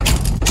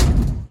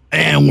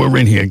and we're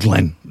in here,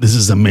 Glenn. This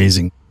is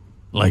amazing.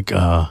 Like,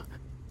 I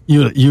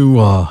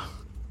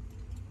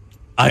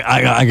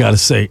gotta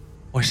say.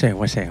 What's that?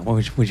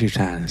 What you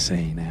trying to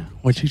say now?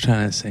 What you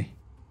trying to say?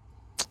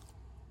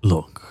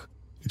 Look,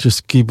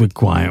 just keep it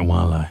quiet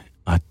while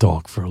I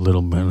talk for a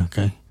little bit,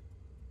 okay?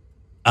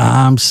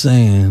 I'm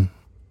saying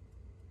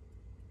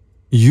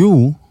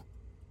you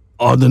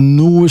are the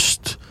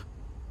newest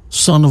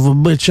son of a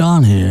bitch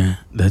on here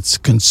that's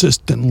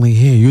consistently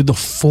here. You're the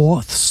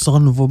fourth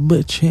son of a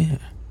bitch here.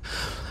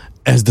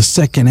 As the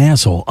second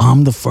asshole,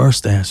 I'm the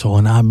first asshole,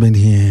 and I've been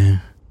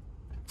here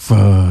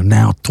for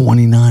now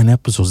 29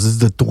 episodes. This is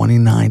the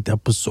 29th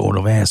episode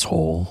of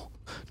Asshole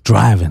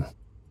Driving.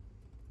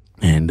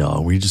 And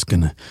we're just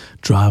going to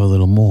drive a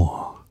little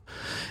more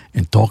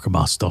and talk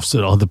about stuff so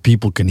that other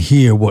people can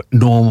hear what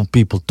normal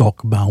people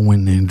talk about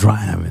when they're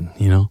driving,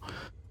 you know?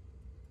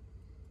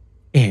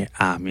 Yeah,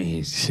 I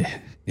mean,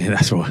 yeah,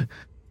 that's what...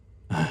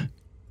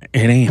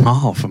 it ain't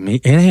hard for me.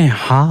 It ain't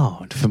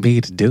hard for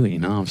me to do, you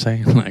know what I'm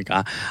saying? Like,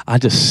 I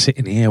just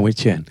sitting here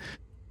with you and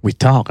we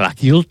talk.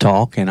 Like, you'll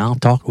talk and I'll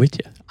talk with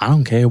you. I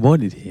don't care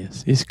what it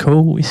is. It's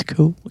cool. It's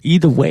cool.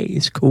 Either way,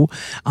 it's cool.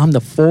 I'm the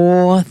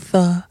fourth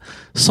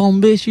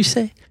son bitch, you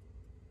say?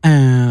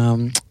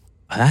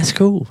 That's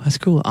cool. That's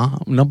cool.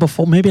 Number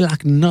 4, maybe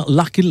like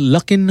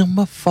lucky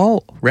number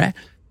 4, right?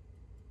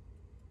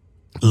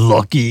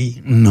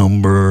 Lucky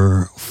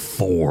number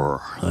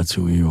 4. That's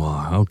who you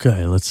are.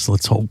 Okay,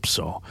 let's hope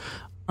so.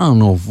 I don't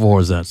know if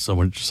 4 is that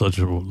such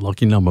a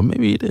lucky number.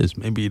 Maybe it is.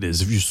 Maybe it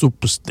is. If you're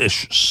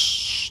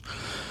superstitious.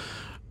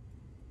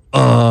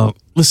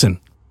 Listen,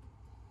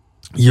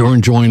 you're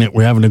enjoying it.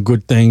 We're having a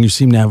good thing. You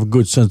seem to have a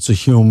good sense of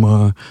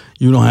humor.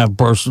 You don't have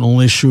personal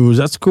issues.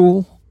 That's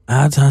cool.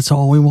 That's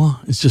all we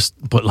want. It's just,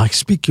 but like,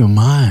 speak your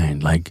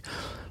mind. Like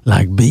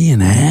be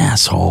an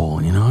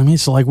asshole. You know what I mean?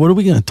 So like, what are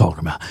we going to talk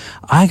about?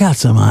 I got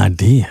some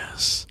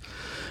ideas.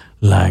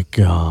 Like,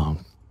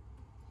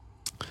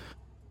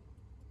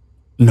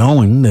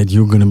 knowing that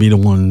you're going to be the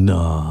one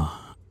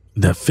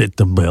that fit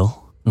the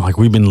bill. Like,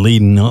 we've been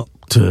leading up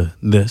to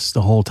this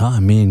the whole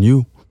time, me and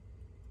you,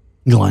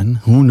 Glenn.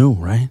 Who knew,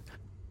 right?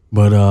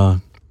 But,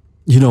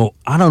 you know,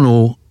 I don't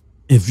know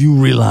if you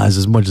realize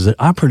as much as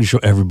I'm pretty sure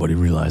everybody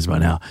realized by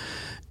now.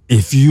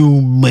 If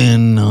you've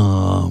been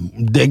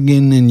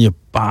digging in your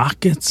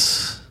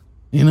pockets,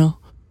 you know,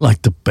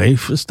 like to pay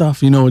for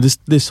stuff, you know,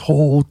 this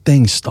whole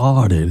thing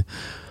started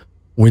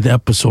with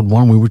episode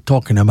 1. We were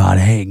talking about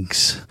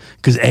eggs,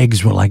 because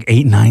eggs were like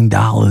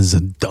 $8-9 a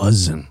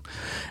dozen.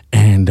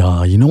 And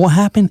you know what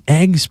happened?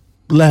 Eggs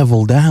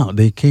leveled out.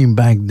 They came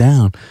back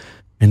down.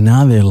 And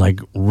now they're like,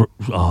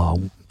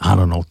 I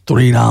don't know,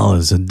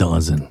 $3 a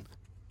dozen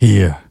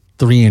here.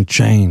 3 and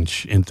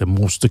change in the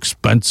most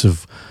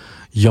expensive,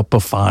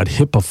 yuppified,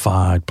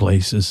 hippified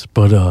places.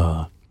 But,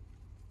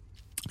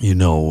 you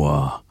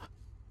know,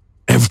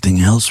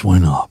 everything else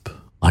went up.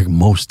 Like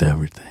most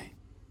everything.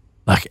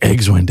 Like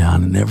eggs went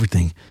down and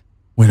everything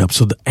went up.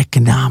 So the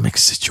economic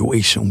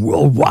situation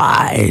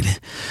worldwide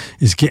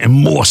is getting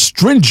more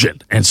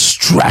stringent and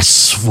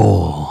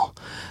stressful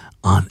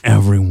on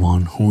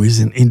everyone who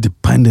isn't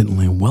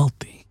independently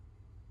wealthy.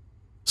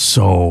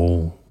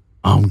 So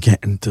I'm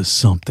getting to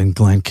something,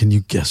 Glenn. Can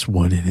you guess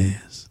what it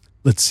is?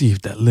 Let's see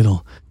if that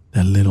little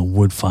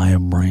wood fire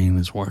brain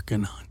is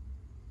working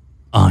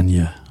on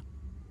you.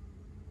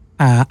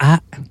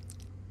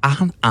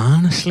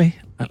 Honestly,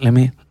 let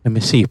me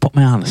see. You put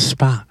me on the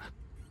spot.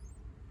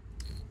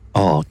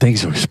 Oh,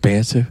 things are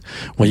expensive.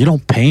 Well, you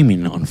don't pay me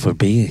nothing for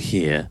being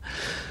here.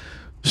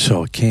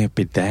 So it can't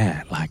be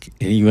that. Like,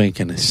 you ain't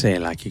gonna say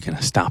like you're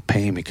gonna stop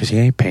paying me, because you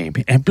ain't paying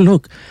me. And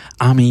look,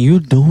 I mean,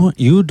 you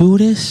do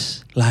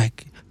this,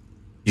 like,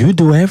 you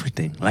do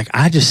everything. Like,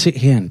 I just sit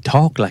here and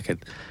talk like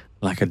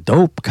a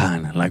dope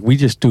kind of. Like, we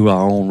just do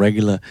our own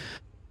regular,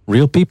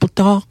 real people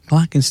talk.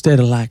 Like, instead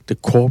of like the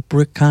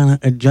corporate kind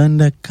of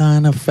agenda,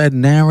 kind of fed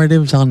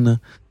narratives on the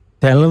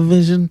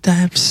television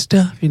type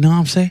stuff. You know what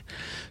I'm saying?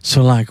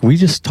 So like, we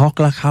just talk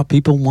like how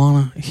people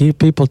want to hear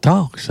people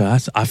talk. So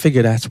I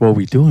figure that's what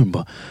we're doing.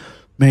 But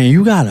man,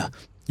 you gotta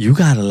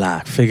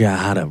like figure out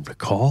how to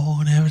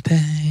record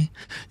everything.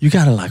 You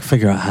gotta like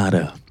figure out how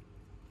to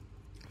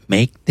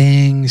make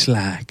things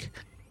like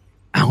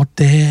out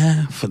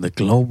there for the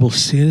global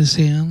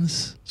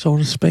citizens, so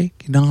to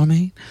speak. You know what I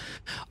mean?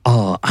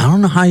 I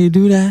don't know how you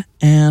do that,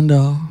 and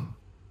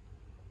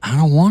I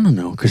don't want to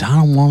know, because I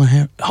don't want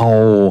to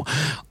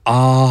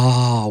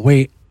have.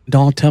 Wait.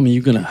 Don't tell me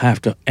you're going to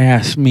have to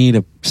ask me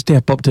to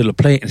step up to the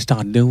plate and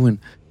start doing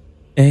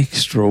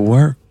extra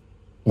work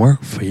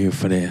for you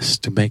for this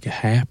to make it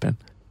happen.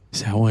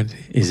 Is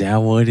that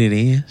what it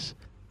is?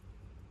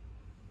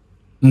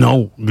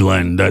 No,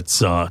 Glenn,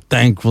 that's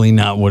thankfully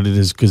not what it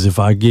is, because if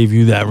I gave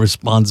you that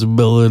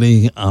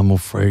responsibility, I'm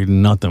afraid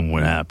nothing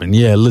would happen.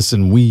 Yeah,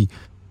 listen, we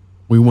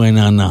went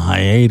on a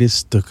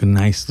hiatus, took a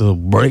nice little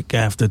break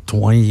after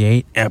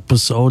 28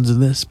 episodes of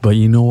this, but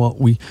you know what?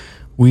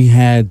 We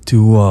had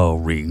to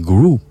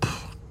regroup.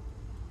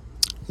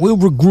 We're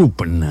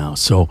regrouping now,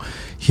 so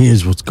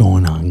here's what's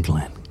going on,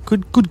 Glenn.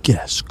 Good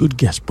guess,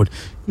 but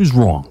he was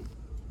wrong.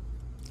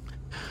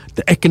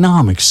 the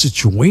economic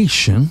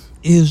situation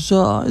is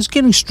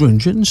getting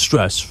stringent and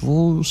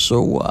stressful.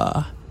 So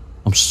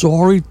I'm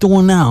sorry to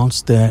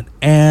announce that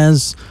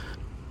as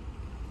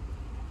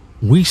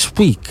we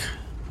speak,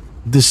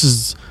 this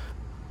is,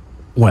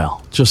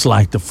 well, just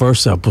like the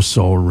first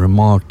episode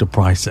remarked the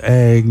price of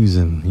eggs,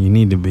 and you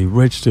need to be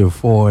rich to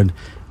afford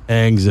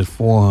eggs at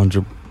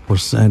 400%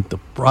 the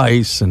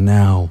price, and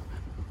now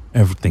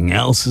everything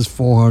else is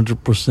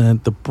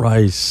 400% the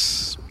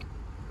price.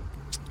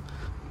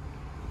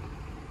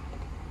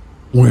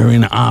 We're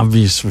in an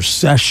obvious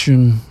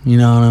recession, you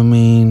know what I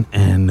mean?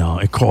 And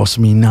it cost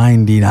me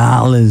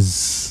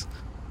 $90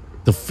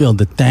 to fill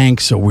the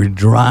tank, so we're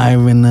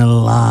driving a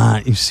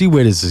lot. You see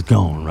where this is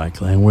going, right,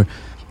 Glenn?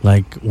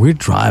 We're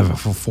driving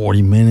for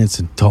 40 minutes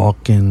and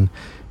talking,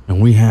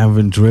 and we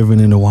haven't driven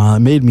in a while.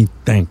 It made me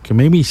think. It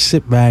made me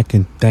sit back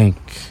and think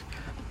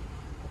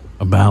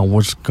about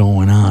what's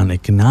going on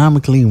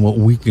economically and what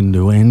we can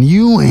do. And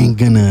you ain't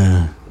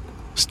gonna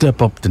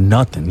step up to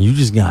nothing. You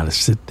just gotta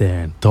sit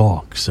there and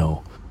talk.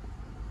 So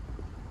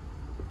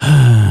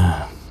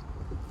I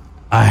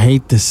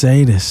hate to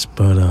say this,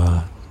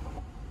 but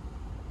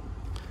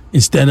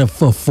instead of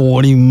a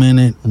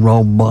 40-minute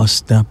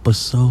robust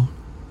episode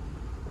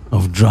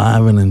of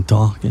driving and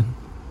talking,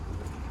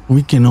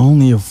 we can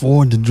only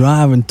afford to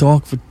drive and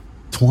talk for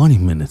 20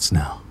 minutes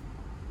now.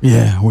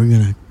 Yeah, we're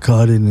gonna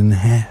cut it in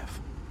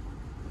half.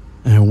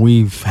 And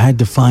we've had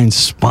to find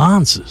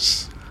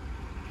sponsors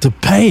to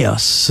pay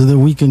us so that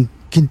we can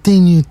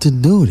continue to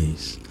do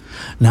these.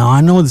 Now,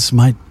 I know this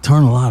might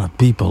turn a lot of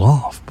people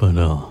off, but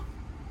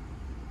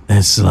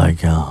it's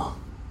like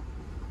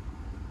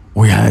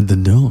we had to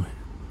do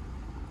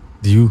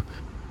it.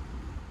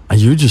 Are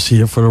you just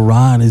here for the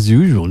ride as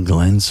usual,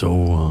 Glenn?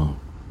 So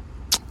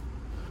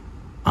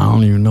I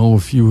don't even know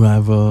if you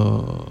have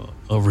a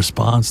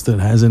response that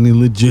has any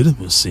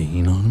legitimacy.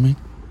 You know what I mean?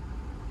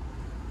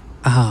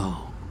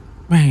 Oh,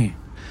 man.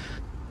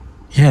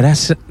 Yeah, that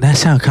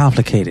sounds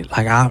complicated.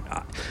 Like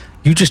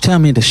you just tell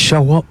me to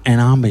show up,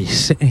 and I'll be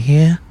sitting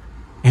here,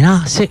 and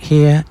I'll sit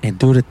here and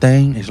do the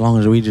thing as long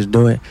as we just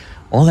do it.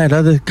 All that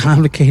other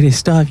complicated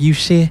stuff you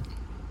said,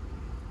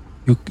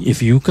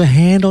 if you can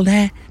handle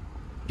that,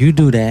 you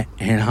do that,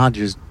 and I'll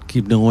just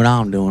keep doing what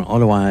I'm doing.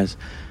 Otherwise,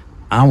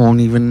 I won't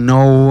even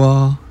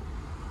know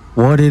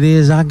what it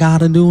is I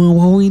gotta do and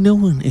what we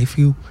doing if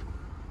you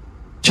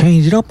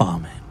change it up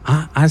on me.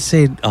 I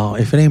said,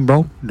 if it ain't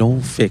broke,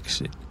 don't fix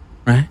it,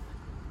 right?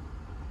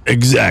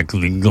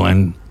 Exactly,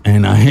 Glenn.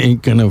 And I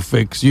ain't gonna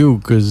fix you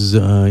because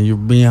you're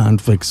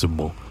beyond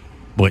fixable.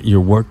 But you're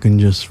working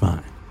just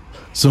fine.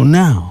 So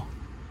now,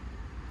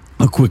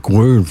 a quick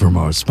word from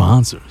our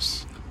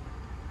sponsors.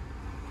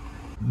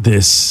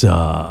 This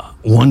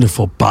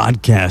wonderful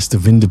podcast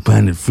of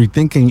independent free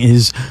thinking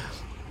is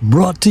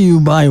brought to you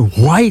by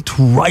White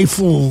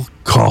Rifle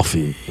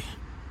Coffee.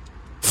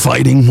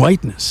 Fighting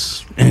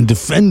whiteness and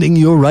defending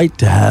your right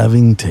to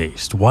having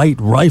taste. White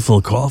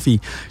Rifle Coffee.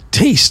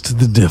 Taste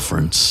the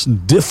difference.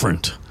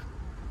 Different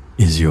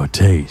is your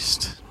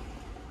taste.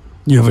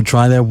 You ever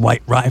try that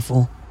White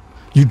Rifle?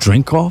 You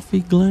drink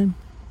coffee, Glenn?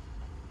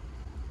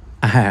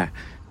 Yeah,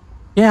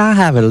 I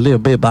have it a little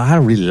bit, but I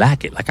don't really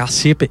like it. Like, I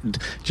sip it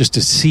just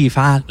to see if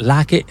I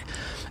like it.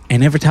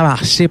 And every time I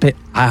sip it,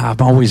 I'm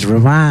always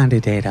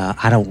reminded that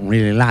I don't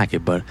really like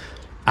it. But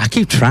I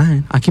keep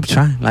trying.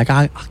 Like,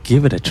 I'll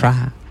give it a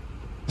try.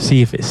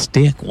 See if it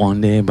stick one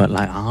day. But,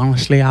 like,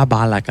 honestly, I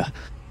buy like a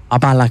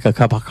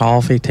cup of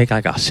coffee, take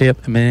like a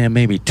sip, and then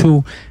maybe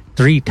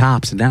 2-3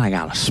 tops, and then I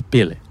gotta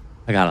spill it.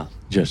 I gotta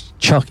just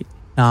chuck it.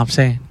 Know what I'm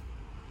saying?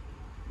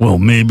 Well,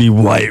 maybe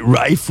White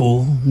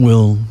Rifle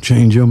will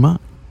change your mind.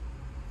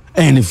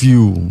 And if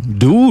you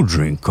do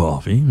drink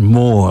coffee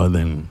more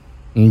than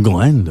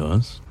Glenn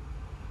does,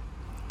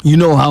 you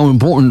know how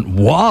important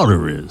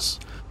water is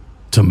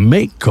to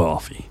make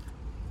coffee.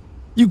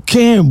 You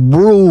can't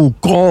brew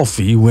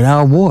coffee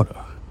without water.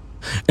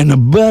 And the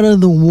better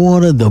the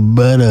water, the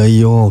better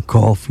your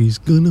coffee's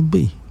gonna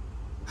be.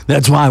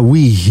 That's why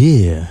we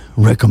here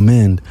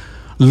recommend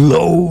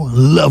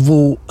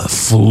low-level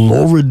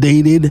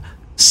fluoridated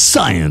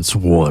science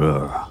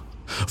water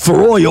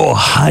for all your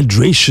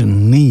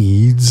hydration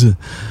needs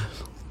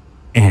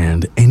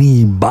and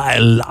any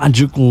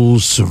biological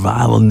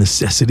survival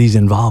necessities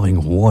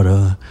involving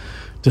water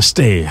to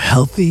stay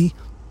healthy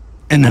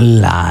and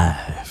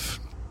alive.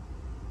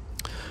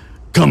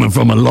 Coming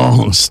from a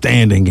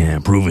long-standing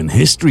and proven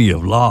history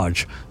of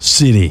large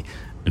city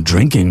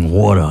drinking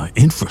water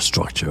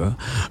infrastructure,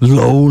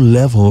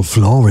 low-level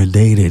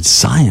fluoridated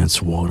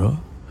science water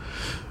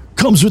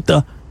comes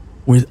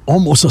with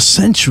almost a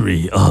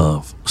century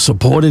of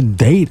supported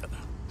data,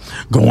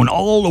 going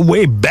all the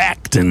way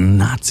back to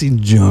Nazi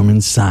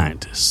German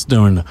scientists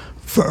during the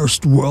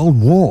First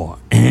World War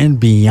and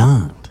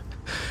beyond.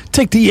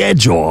 Take the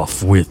edge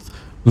off with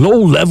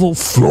low-level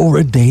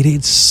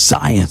fluoridated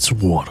science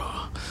water,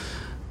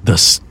 the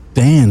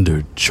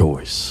standard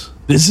choice.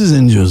 This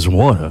isn't just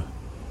water,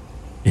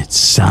 it's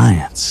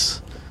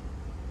science,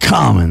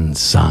 common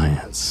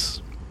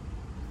science.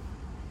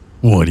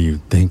 What do you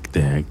think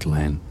there,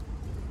 Glenn?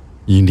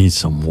 You need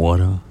some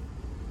water?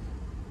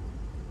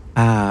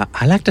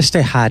 I like to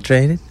stay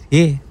hydrated.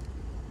 Yeah.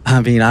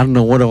 I mean, I don't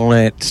know what all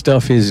that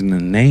stuff is in the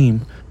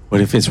name,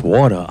 but if it's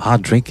water, I'll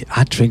drink it.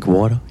 I drink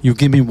water. You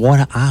give me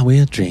water, I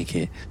will drink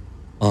it.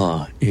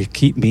 It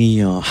keep me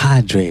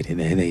hydrated,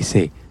 as they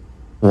say.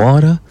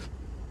 Water,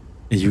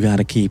 you got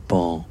to keep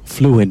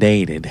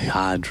fluidated,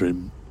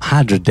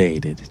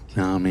 hydrated. You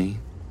know what I mean?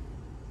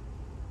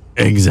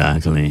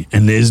 Exactly.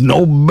 And there's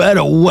no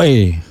better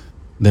way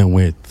than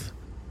with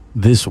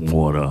this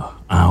water,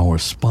 our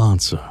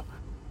sponsor.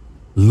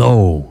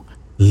 Low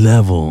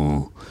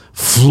level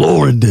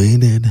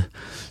fluoridated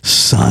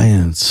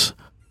science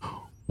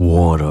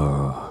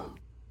water.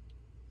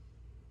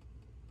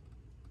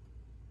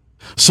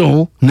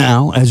 So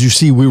now, as you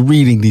see, we're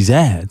reading these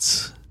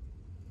ads,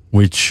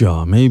 which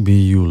maybe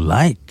you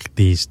like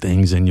these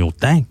things and you'll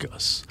thank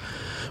us.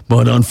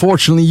 But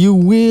unfortunately, you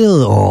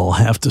will all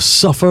have to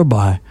suffer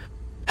by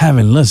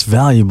having less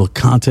valuable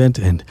content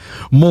and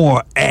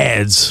more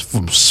ads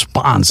from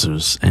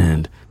sponsors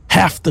and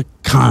half the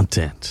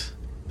content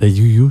that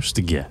you used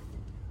to get.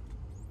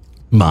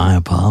 My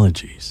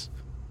apologies.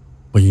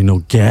 But you know,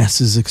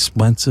 gas is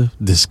expensive.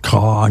 This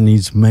car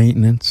needs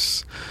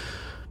maintenance.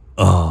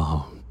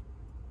 But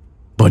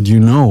you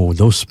know,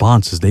 those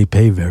sponsors, they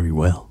pay very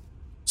well.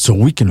 So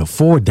we can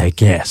afford that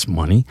gas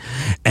money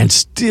and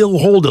still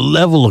hold a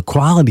level of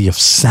quality of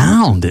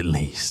sound at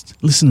least.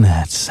 Listen to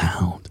that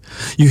sound.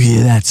 You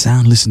hear that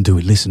sound? Listen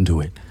to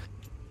it.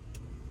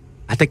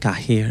 I think I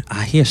hear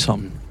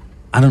something.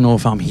 I don't know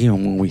if I'm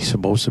hearing what we're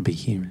supposed to be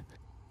hearing.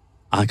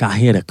 I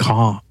hear the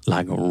car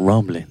like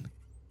rumbling,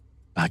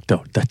 like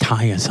the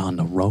tires on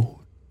the road.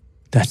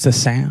 That's the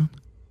sound?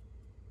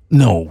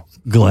 No,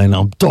 Glenn,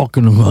 I'm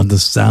talking about the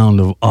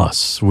sound of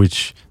us,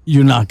 which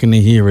you're not going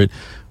to hear it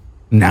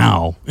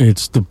now.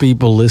 It's the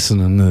people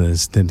listening to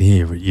this that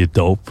hear it, you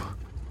dope.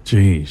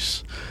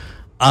 Jeez.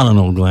 I don't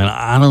know,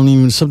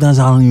 Glenn. Sometimes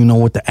I don't even know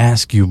what to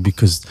ask you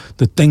because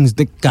the things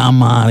that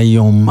come out of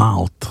your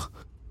mouth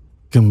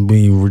can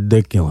be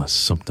ridiculous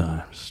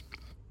sometimes.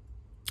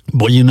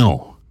 But you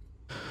know,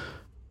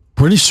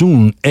 pretty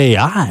soon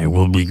AI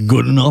will be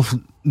good enough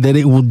that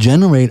it will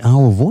generate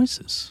our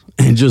voices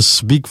and just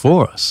speak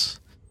for us.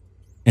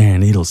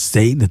 And it'll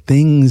say the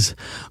things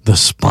the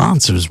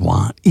sponsors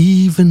want,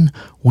 even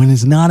when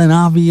it's not an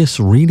obvious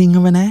reading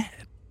of an ad.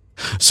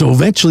 So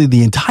eventually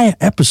the entire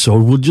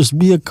episode will just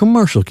be a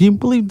commercial. Can you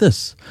believe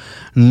this?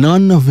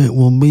 None of it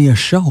will be a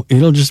show.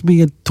 It'll just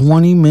be a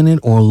 20-minute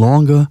or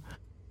longer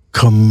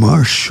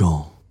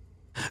commercial.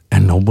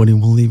 And nobody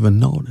will even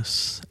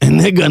notice. And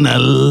they're gonna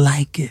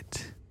like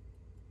it.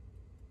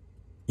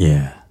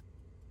 Yeah.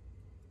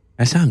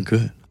 That sounds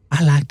good.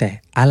 I like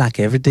that. I like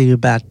everything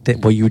about that,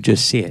 what you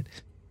just said.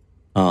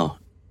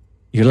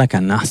 You're like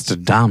a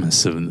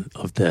Nostradamus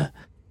of the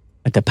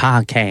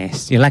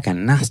podcast. You're like a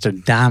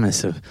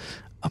Nostradamus of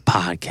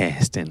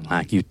podcasting.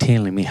 Like you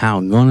telling me how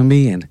it's gonna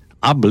be, and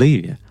I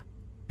believe you.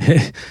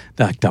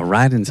 Like the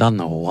writing's on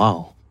the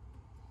wall.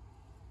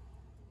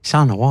 It's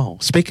on the wall.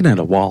 Speaking of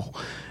the wall,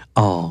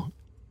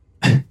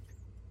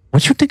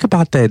 what you think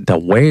about the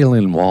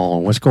Wailing Wall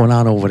and what's going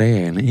on over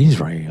there in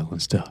Israel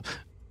and stuff?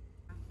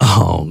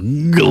 Oh,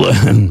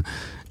 Glenn,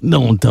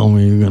 don't tell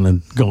me you're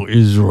going to go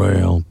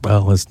Israel,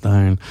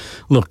 Palestine.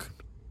 Look,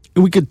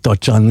 we could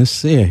touch on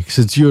this, yeah,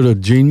 since you're the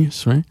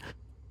genius, right?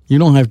 You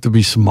don't have to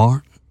be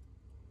smart.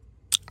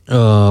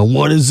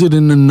 What is it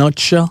in a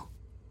nutshell?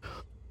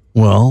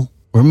 Well,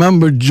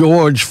 remember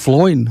George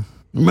Floyd?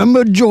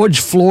 Remember George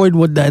Floyd,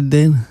 what that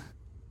did?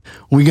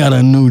 We got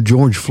a new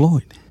George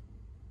Floyd,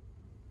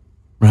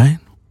 right?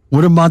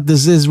 What about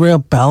this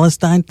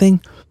Israel-Palestine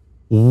thing?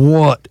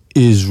 What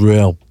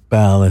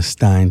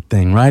Israel-Palestine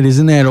thing, right?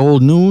 Isn't that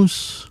old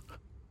news?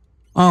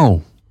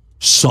 Oh,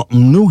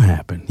 something new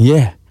happened.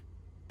 Yeah.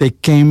 They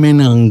came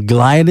in on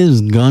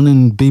gliders,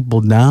 gunning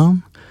people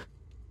down.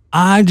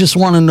 I just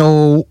want to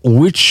know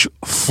which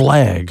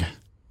flag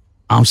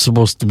I'm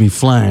supposed to be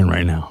flying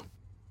right now.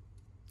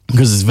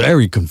 Because it's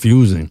very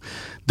confusing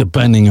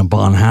depending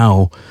upon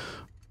how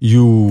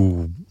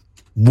you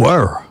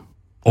were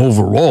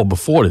overall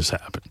before this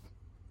happened.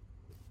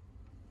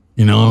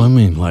 You know what I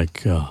mean?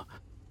 Like,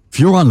 if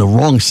you're on the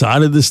wrong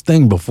side of this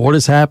thing before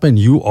this happened,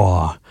 you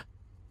are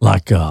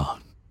like a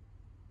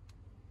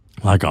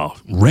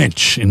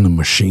wrench in the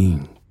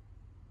machine.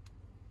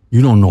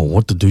 You don't know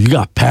what to do. You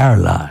got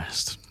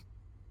paralyzed.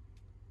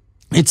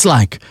 It's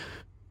like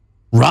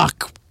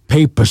rock,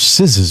 paper,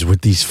 scissors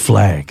with these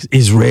flags.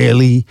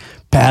 Israeli,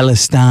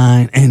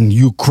 Palestine, and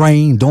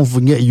Ukraine. Don't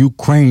forget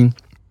Ukraine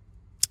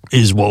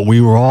is what we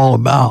were all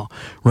about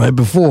right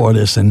before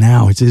this. And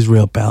now it's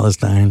Israel,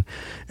 Palestine,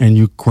 and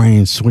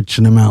Ukraine,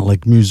 switching them out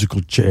like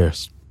musical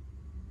chairs.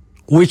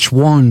 Which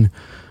one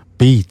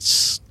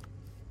beats?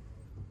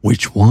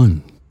 Which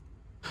one?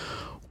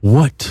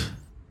 What?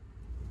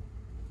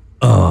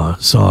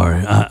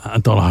 Sorry. I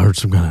thought I heard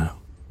some kind of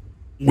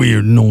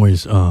weird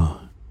noise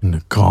in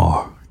the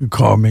car. Your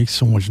car makes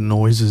so much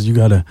noises. You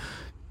gotta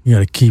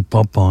keep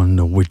up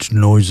on which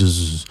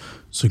noises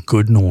is a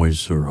good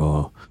noise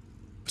or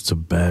it's a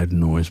bad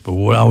noise. But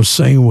what I was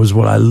saying was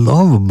what I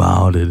love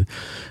about it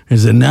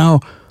is that now,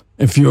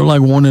 if you're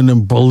like one of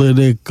them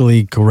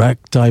politically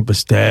correct type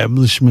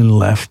establishment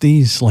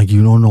lefties, like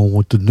you don't know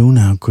what to do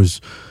now because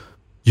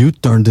you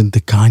turned into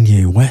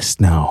Kanye West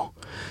now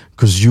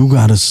because you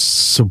got to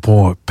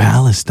support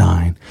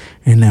Palestine.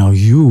 And now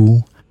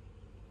you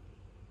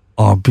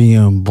are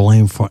being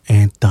blamed for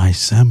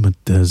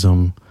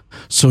anti-Semitism.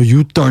 So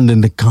you turned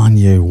into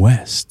Kanye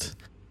West.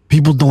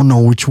 People don't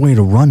know which way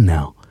to run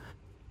now.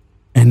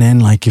 And then,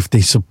 like, if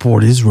they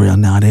support Israel,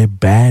 now they're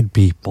bad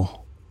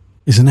people.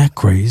 Isn't that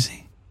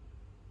crazy?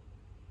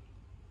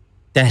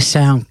 That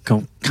sounds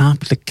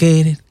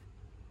complicated.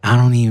 I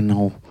don't even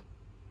know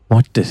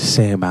what to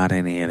say about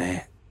any of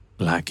that.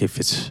 Like, if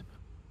it's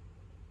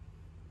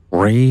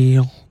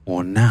real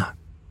or not.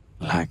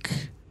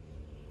 Like,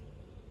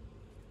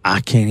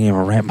 I can't even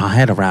wrap my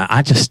head around.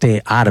 I just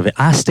stay out of it.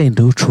 I stay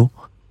neutral.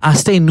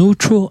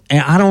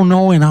 And I don't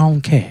know and I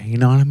don't care. You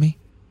know what I mean?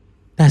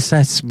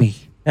 That's me.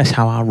 That's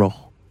how I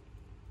roll.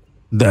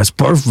 That's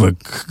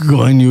perfect.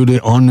 Glenn, you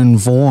the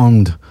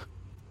uninformed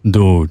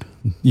dude.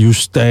 You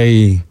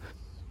stay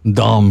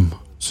dumb.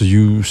 So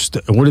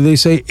what do they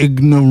say?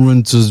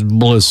 Ignorance is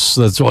bliss.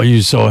 That's why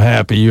you're so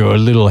happy. You're a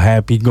little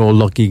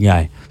happy-go-lucky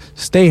guy.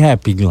 Stay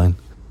happy, Glenn.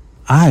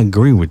 I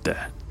agree with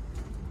that.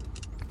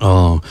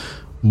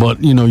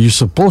 But, you're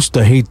supposed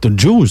to hate the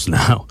Jews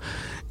now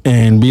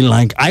and be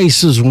like,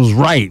 ISIS was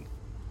right.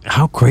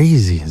 How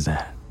crazy is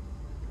that?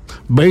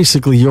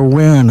 Basically, you're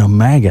wearing a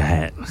MAGA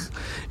hat.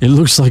 It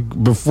looks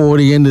like before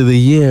the end of the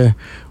year,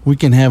 we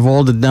can have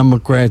all the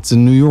Democrats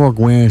in New York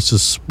wearing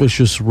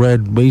suspicious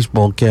red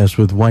baseball caps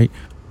with white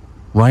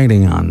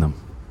writing on them.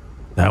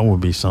 That would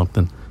be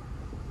something.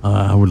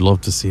 I would love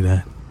to see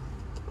that.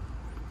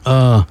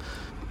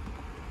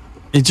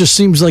 It just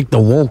seems like the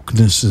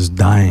wokeness is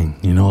dying,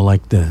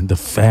 like the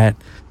fat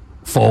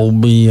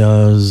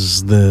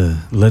phobias, the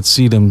let's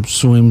see them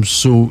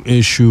swimsuit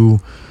issue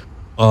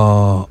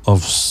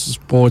of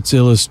Sports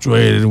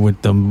Illustrated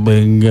with the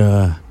big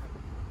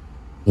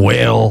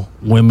whale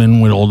women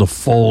with all the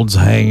folds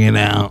hanging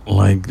out.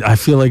 Like, I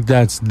feel like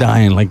that's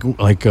dying. Like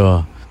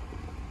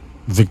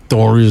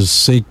Victoria's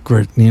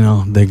Secret,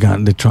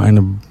 they're trying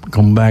to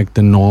come back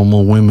to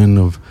normal women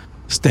of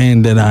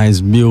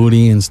standardized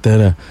beauty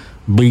instead of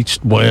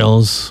bleached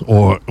whales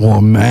or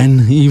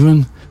men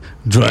even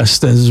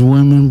dressed as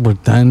women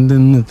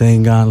pretending that they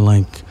got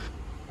like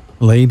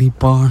lady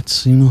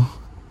parts.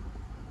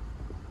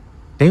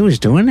 They was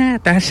doing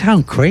that? That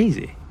sounds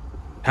crazy.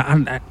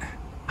 I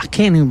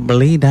can't even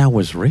believe that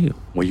was real.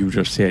 What you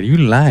just said. You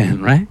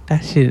lying, right?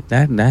 That shit,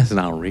 that's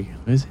not real,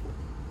 is it?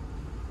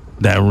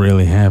 That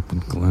really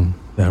happened, Glenn.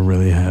 That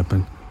really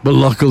happened. But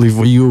luckily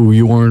for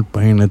you weren't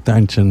paying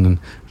attention, and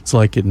it's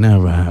like it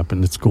never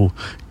happened. It's cool.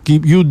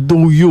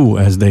 Do you,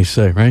 as they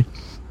say, right?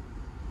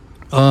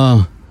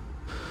 But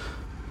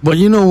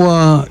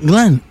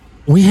Glenn,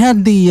 we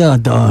had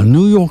the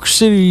New York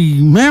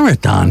City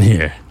Marathon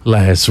here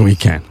last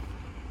weekend.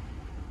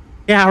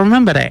 Yeah, I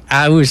remember that.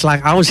 I was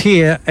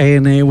here,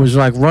 and it was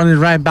like running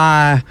right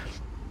by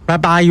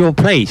your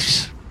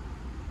place.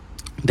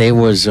 They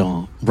was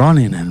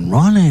running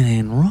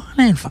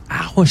for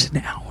hours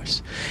and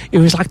hours. It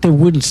was like they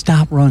wouldn't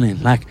stop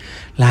running. Like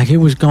it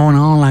was going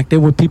on. Like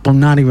there were people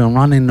not even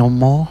running no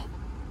more,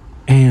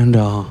 and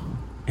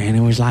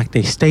it was like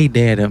they stayed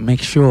there to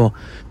make sure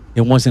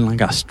it wasn't like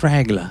a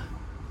straggler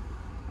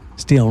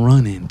still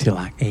running until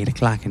like 8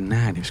 o'clock at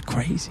night. It was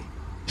crazy.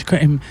 It's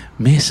crazy.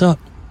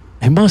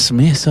 It must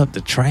mess up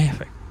the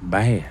traffic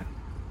bad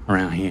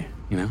around here.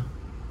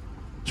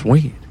 It's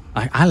weird.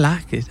 I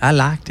liked it.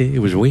 It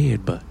was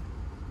weird, but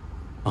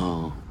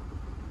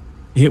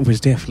it was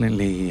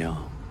definitely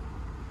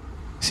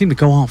seemed to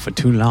go on for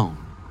too long.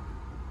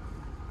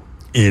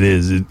 It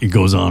is. It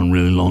goes on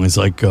really long. It's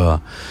like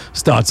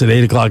starts at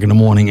 8 o'clock in the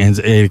morning, ends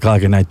at 8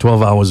 o'clock at night.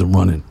 12 hours of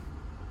running.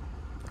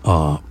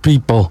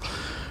 People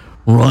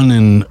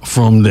running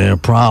from their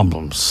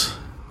problems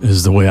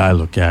is the way I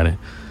look at it.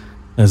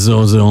 As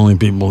those are the only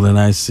people that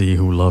I see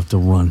who love to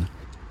run.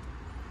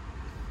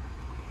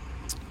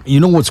 You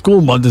know what's cool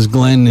about this,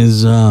 Glenn,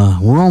 is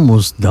we're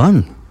almost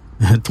done.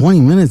 20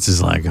 minutes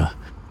is like a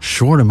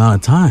short amount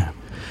of time.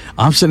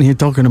 I'm sitting here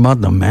talking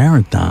about the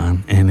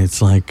marathon, and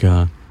it's like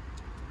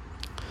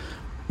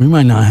we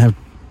might not have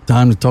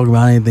time to talk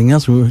about anything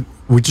else,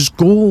 which is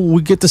cool.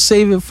 We get to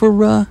save it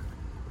for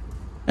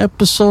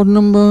episode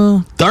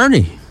number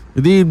 30,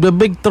 the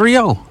big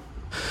 3-0.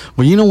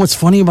 But you know what's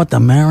funny about the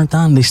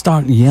marathon? They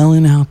start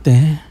yelling out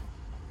there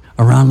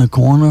around the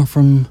corner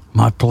from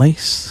my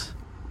place.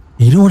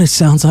 You know what it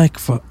sounds like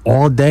for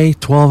all day,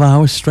 12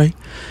 hours straight?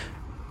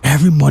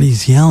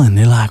 Everybody's yelling.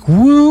 They're like,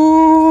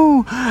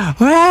 woo,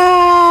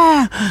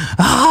 ah,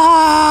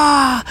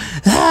 ah,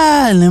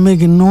 ah, and they're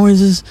making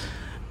noises.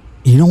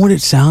 You know what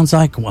it sounds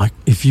like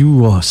if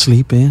you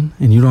sleep in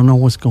and you don't know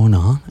what's going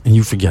on and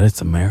you forget it's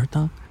a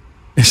marathon?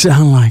 It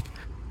sounds like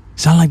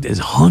there's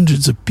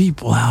hundreds of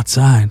people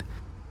outside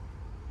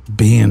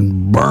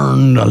being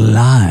burned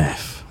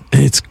alive.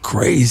 It's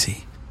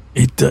crazy.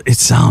 It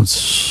sounds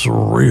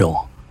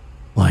surreal.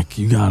 Like,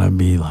 you gotta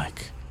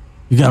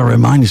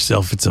remind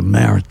yourself it's a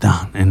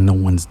marathon and no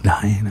one's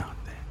dying out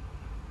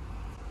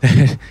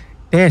there.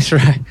 That's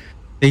right.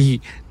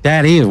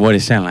 That is what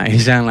it sounds like. It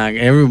sounds like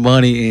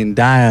everybody in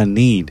dire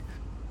need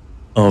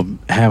of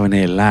having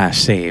their life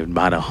saved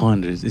by the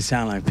hundreds. It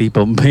sounds like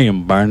people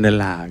being burned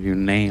alive. You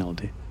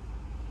nailed it.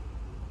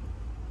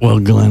 Well,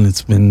 Glenn,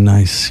 it's been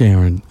nice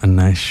sharing a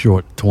nice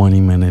short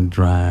 20-minute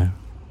drive.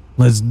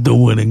 Let's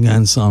do it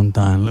again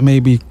sometime.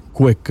 Maybe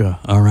quicker,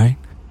 all right?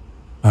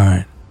 All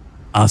right.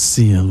 I'll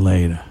see you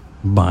later.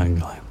 Bye,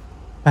 Glenn.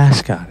 Bye,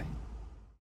 Scotty.